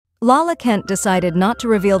Lala Kent decided not to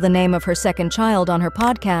reveal the name of her second child on her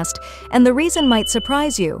podcast, and the reason might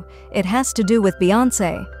surprise you. It has to do with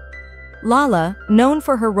Beyoncé. Lala, known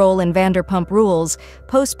for her role in Vanderpump Rules,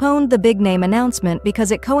 postponed the big-name announcement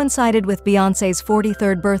because it coincided with Beyoncé's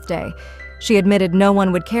 43rd birthday. She admitted no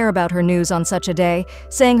one would care about her news on such a day,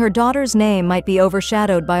 saying her daughter's name might be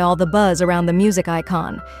overshadowed by all the buzz around the music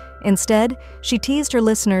icon. Instead, she teased her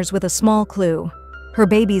listeners with a small clue. Her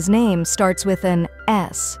baby's name starts with an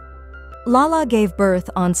S. Lala gave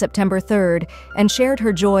birth on September 3rd and shared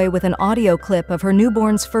her joy with an audio clip of her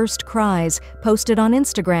newborn's first cries posted on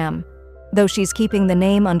Instagram. Though she's keeping the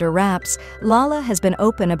name under wraps, Lala has been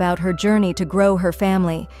open about her journey to grow her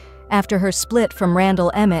family. After her split from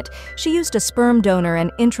Randall Emmett, she used a sperm donor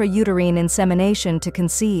and intrauterine insemination to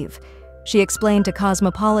conceive. She explained to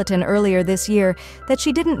Cosmopolitan earlier this year that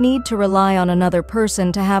she didn't need to rely on another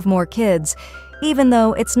person to have more kids, even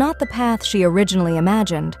though it's not the path she originally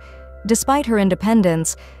imagined. Despite her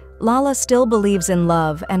independence, Lala still believes in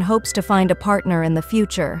love and hopes to find a partner in the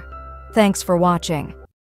future. Thanks for watching.